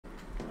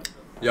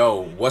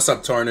Yo, what's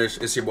up,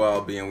 Tarnish? It's your boy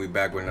LB, and we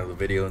back with another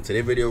video. In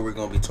today's video, we're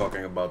gonna be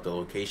talking about the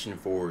location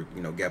for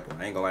geppo.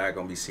 I ain't gonna lie, I'm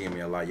gonna be seeing me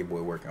a lot. Your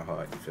boy working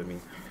hard. You feel me?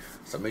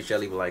 So make sure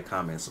you leave a like,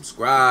 comment,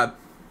 subscribe,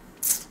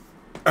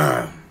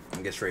 and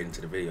get straight into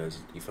the videos.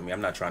 You feel me?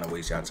 I'm not trying to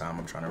waste y'all time.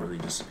 I'm trying to really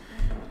just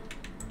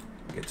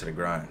get to the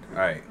grind. All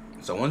right.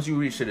 So once you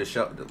reach to the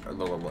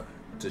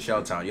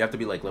Shell Town, you have to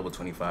be like level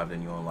 25.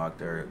 Then you unlock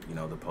their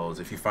the poles.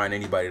 If you find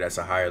anybody that's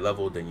a higher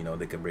level, then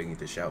they can bring you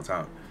to Shell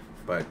Town.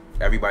 But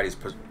everybody's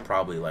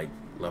probably like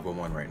level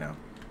 1 right now,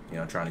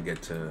 trying to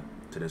get to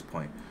this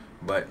point.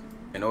 But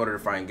in order to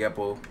find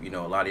geppo,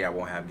 a lot of y'all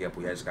won't have geppo.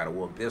 You just gotta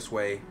walk this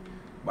way,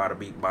 bada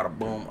beat, bada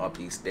boom, up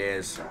these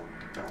stairs,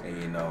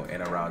 and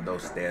and around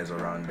those stairs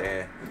around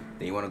there.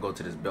 Then you want to go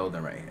to this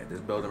building right here. This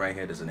building right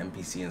here, there's an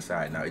NPC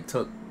inside. Now it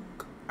took,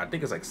 I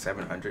think it's like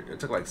 700. It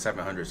took like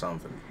 700 something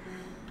for me.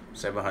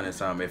 700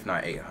 something, if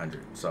not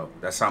 800. So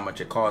that's how much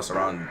it costs,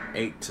 around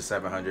 800 to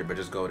 700. But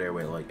just go there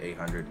with like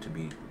 800 to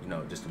be,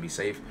 just to be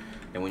safe.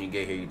 And when you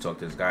get here, you talk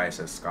to this guy. It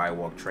says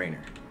Skywalk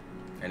Trainer,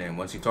 and then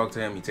once you talk to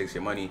him, he takes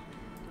your money.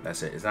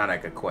 That's it. It's not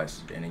like a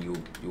quest, and then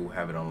you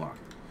have it unlocked.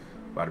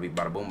 Bada beep,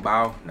 bada boom,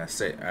 bow. And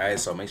that's it. All right.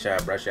 So make sure I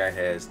brush your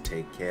heads.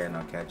 Take care, and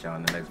I'll catch y'all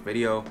in the next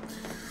video.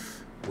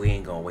 We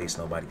ain't gonna waste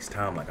nobody's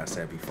time, like I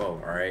said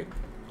before. All right.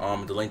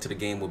 The link to the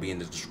game will be in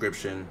the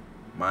description.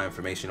 My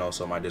information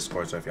also my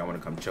Discord, so if y'all want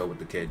to come chill with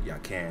the kid, y'all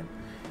can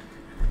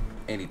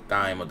any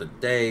time of the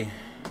day.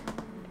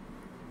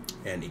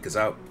 And Ika's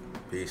out.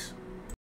 Peace.